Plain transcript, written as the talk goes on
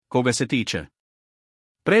koga se tiče.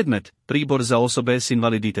 Predmet, pribor za osobe s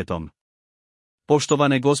invaliditetom.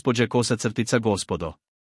 Poštovane gospođe gospodo.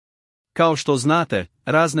 Kao što znate,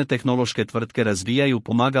 razne tehnološke tvrtke razvijaju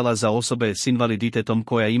pomagala za osobe s invaliditetom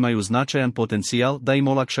koja imaju značajan potencijal da im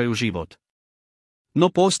olakšaju život. No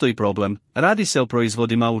postoji problem, radi se o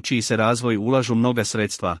proizvodima u čiji se razvoj ulažu mnoga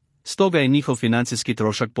sredstva, stoga je njihov financijski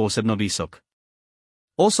trošak posebno visok.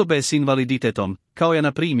 Osobe s invaliditetom, kao ja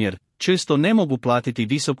na primjer, često ne mogu platiti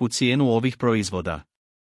visoku cijenu ovih proizvoda.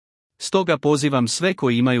 Stoga pozivam sve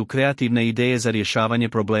koji imaju kreativne ideje za rješavanje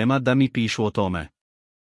problema da mi pišu o tome.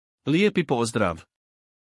 Lijepi pozdrav.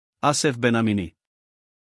 Asef Benamini.